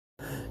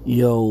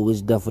Yo,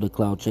 it's definitely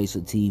Cloud Chaser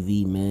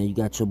TV, man. You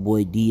got your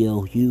boy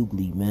DL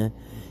Hughley, man.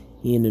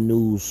 He in the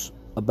news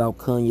about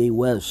Kanye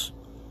West.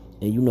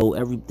 And you know,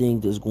 everything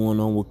that's going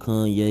on with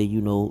Kanye,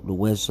 you know, the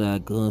West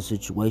Side gun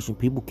situation,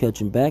 people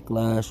catching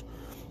backlash,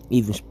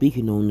 even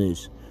speaking on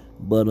this.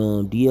 But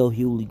DL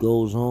Hughley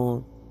goes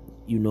on,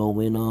 you know,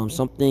 and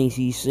some things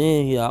he's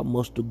saying here, I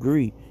must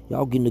agree.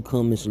 Y'all get in the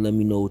comments and let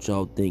me know what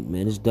y'all think,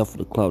 man. It's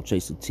definitely Cloud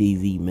Chaser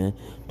TV, man.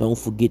 Don't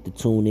forget to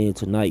tune in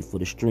tonight for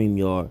the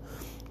StreamYard,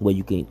 where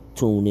you can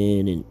tune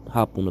in and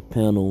hop on the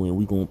panel, and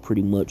we gonna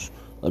pretty much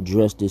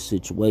address this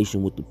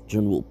situation with the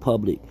general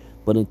public.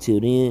 But until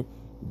then,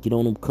 get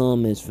on them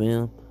comments,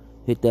 fam.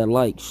 Hit that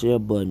like, share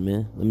button,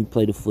 man. Let me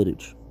play the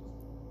footage.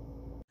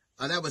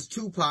 That was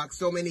Tupac,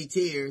 So Many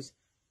Tears.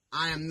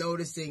 I am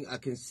noticing a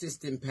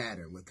consistent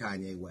pattern with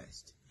Kanye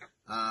West.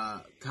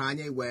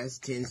 Kanye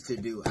West tends to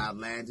do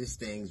outlandish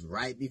things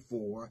right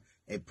before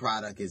a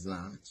product is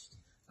launched,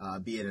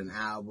 be it an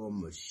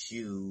album, a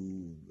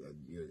shoe,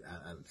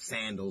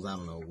 sandals, I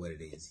don't know what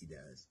it is he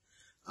does.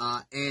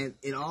 And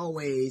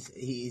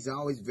he's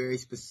always very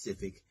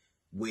specific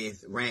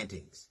with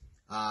rantings.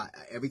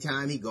 Every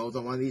time he goes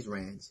on one of these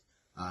rants,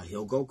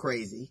 he'll go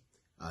crazy,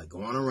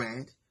 go on a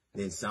rant.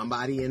 Then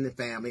somebody in the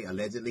family,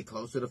 allegedly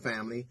close to the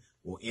family,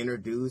 will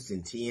introduce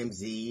in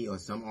TMZ or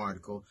some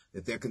article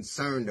that they're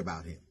concerned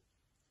about him.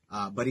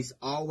 But he's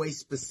always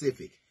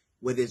specific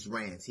with his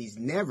rants. He's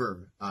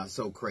never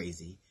so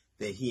crazy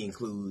that he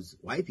includes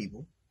white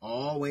people,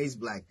 always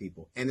black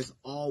people, and it's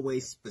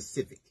always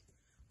specific.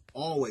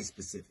 Always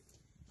specific.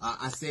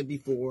 I said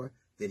before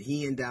that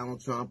he and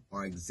Donald Trump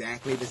are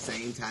exactly the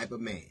same type of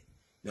man.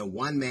 Now,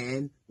 one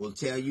man will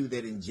tell you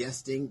that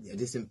ingesting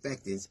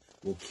disinfectants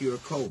will cure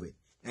COVID.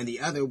 And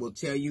the other will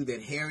tell you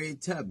that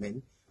Harriet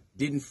Tubman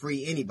didn't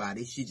free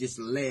anybody. She just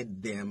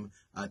led them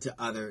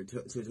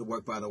to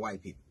work for other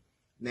white people.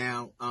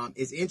 Now,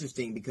 it's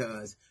interesting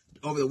because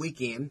over the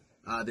weekend,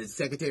 the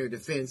Secretary of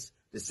Defense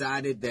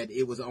decided that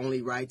it was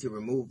only right to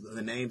remove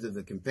the names of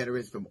the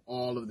Confederates from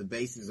all of the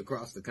bases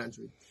across the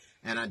country.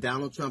 And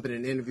Donald Trump, in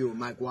an interview with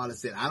Mike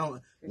Wallace, said,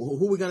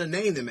 who are we going to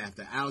name them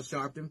after? Al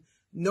Sharpton?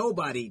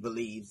 Nobody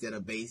believes that a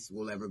base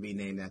will ever be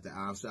named after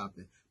Al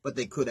Sharpton, but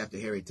they could after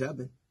Harriet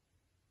Tubman.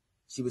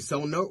 She was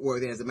so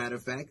noteworthy, as a matter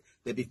of fact,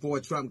 that before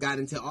Trump got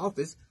into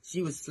office,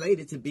 she was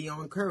slated to be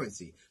on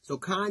currency. So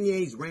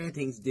Kanye's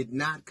rantings did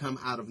not come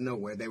out of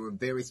nowhere. They were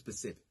very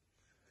specific.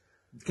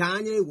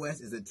 Kanye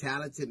West is a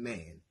talented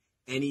man,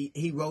 and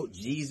he wrote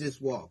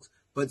Jesus Walks,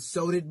 but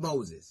so did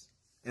Moses.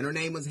 And her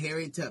name was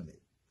Harriet Tubman.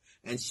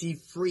 And she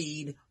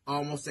freed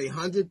almost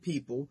 100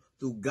 people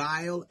through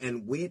guile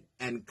and wit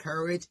and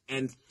courage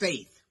and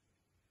faith.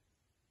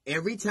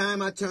 Every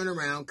time I turn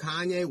around,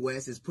 Kanye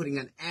West is putting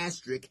an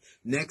asterisk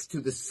next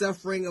to the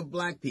suffering of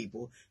black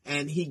people,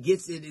 and he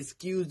gets it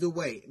excused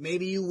away.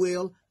 Maybe you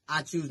will.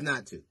 I choose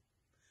not to.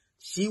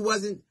 She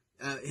wasn't,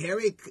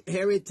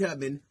 Harriet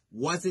Tubman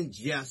wasn't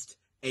just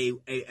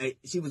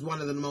she was one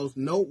of the most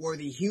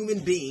noteworthy human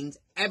beings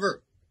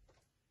ever.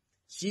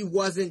 She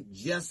wasn't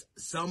just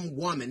some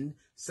woman,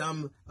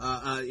 some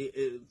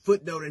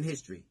footnote in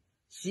history.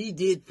 She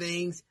did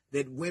things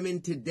that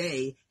women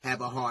today have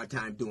a hard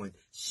time doing.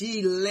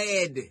 She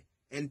led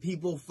and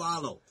people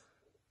followed.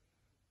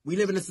 We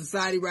live in a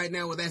society right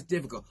now where that's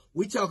difficult.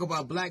 We talk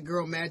about black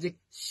girl magic.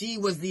 She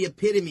was the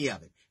epitome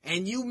of it.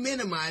 And you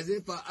minimize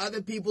it for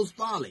other people's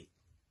folly.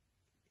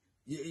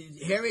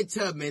 Harriet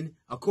Tubman,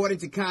 according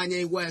to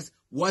Kanye West,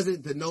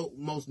 wasn't the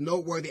most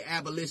noteworthy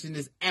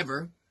abolitionist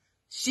ever.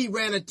 She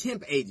ran a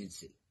temp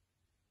agency.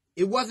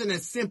 It wasn't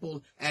as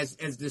simple as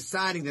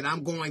deciding that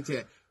I'm going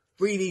to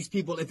free these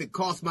people if it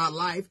costs my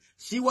life.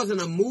 She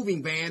wasn't a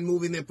moving van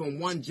moving them from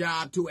one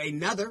job to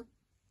another.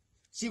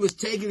 She was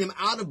taking them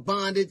out of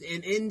bondage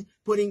and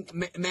putting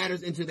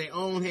matters into their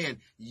own hand.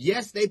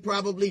 Yes, they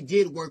probably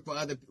did work for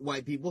other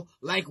white people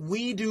like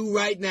we do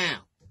right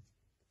now.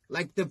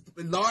 Like the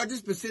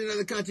largest percentage of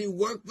the country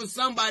work for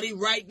somebody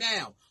right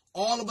now.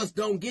 All of us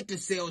don't get to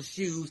sell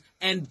shoes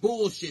and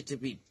bullshit to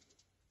people.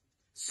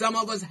 Some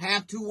of us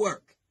have to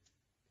work.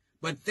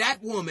 But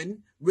that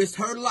woman risked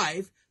her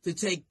life to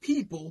take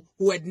people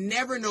who had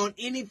never known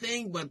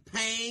anything but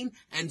pain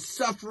and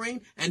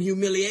suffering and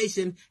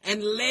humiliation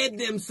and led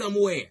them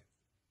somewhere.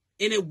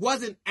 And it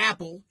wasn't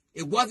Apple.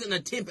 It wasn't a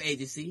temp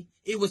agency.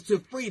 It was to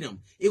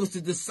freedom. It was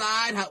to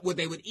decide what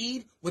they would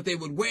eat, what they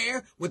would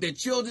wear, what their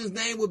children's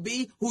name would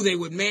be, who they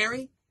would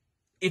marry.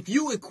 If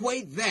you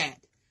equate that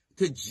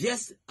to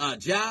just a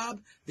job,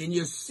 then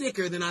you're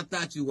sicker than I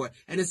thought you were.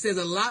 And it says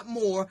a lot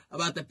more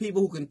about the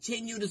people who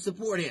continue to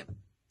support him.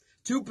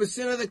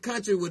 2% of the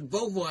country would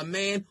vote for a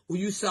man who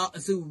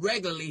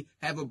regularly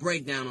have a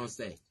breakdown on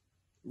stage.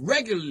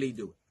 Regularly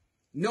do it.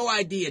 No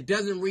idea,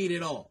 doesn't read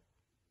at all.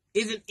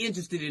 Isn't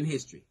interested in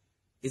history.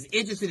 Is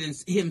interested in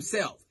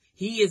himself.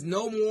 He is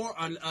no more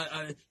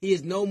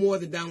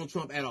than Donald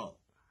Trump at all.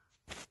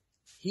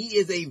 He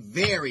is a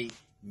very,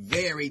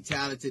 very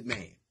talented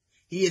man.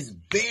 He is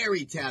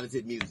very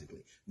talented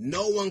musically.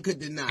 No one could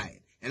deny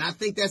it. And I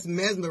think that's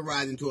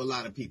mesmerizing to a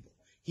lot of people.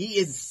 He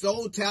is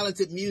so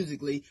talented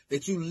musically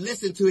that you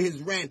listen to his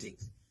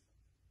rantings.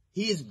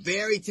 He is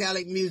very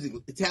talented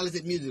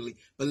musically,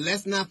 but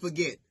let's not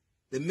forget,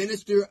 the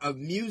minister of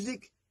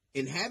music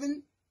in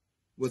heaven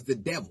was the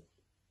devil.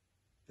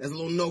 That's a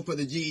little note for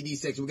the GED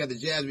section. We got the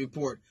Jazz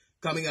Report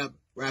coming up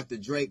right after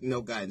Drake,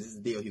 No Guidance. This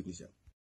is the D.L. Hughley Show.